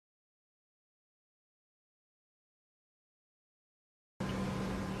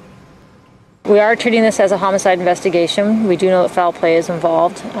We are treating this as a homicide investigation. We do know that foul play is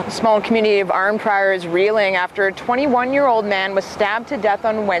involved. The small community of Arnprior is reeling after a 21-year-old man was stabbed to death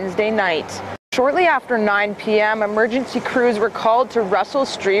on Wednesday night. Shortly after 9 p.m., emergency crews were called to Russell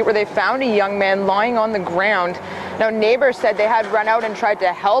Street where they found a young man lying on the ground. Now, neighbors said they had run out and tried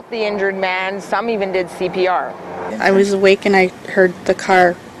to help the injured man. Some even did CPR. I was awake and I heard the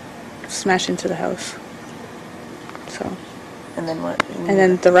car smash into the house. And then what? And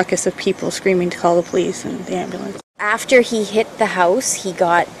then the ruckus of people screaming to call the police and the ambulance. After he hit the house, he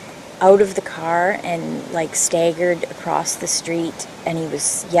got out of the car and staggered across the street, and he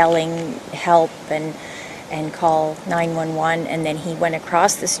was yelling help and call 911, and then he went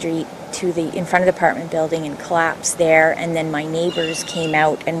across the street to in front of the apartment building and collapsed there, and then my neighbors came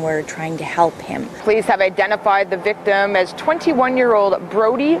out and were trying to help him. Police have identified the victim as 21-year-old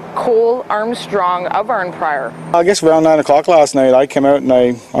Brody Cole Armstrong of Arnprior. I guess around 9 o'clock last night I came out and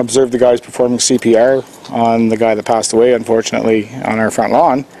I observed the guys performing CPR on the guy that passed away, unfortunately, on our front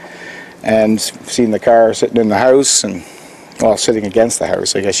lawn, and seen the car sitting in the house, and well, sitting against the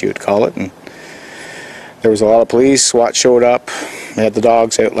house, I guess you would call it, and there was a lot of police. SWAT showed up. We had the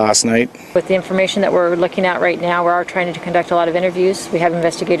dogs out last night. With the information that we're looking at right now, we are trying to conduct a lot of interviews. We have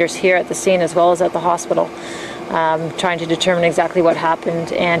investigators here at the scene as well as at the hospital, trying to determine exactly what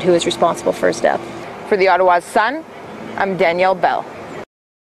happened and who is responsible for his death. For the Ottawa Sun, I'm Danielle Bell.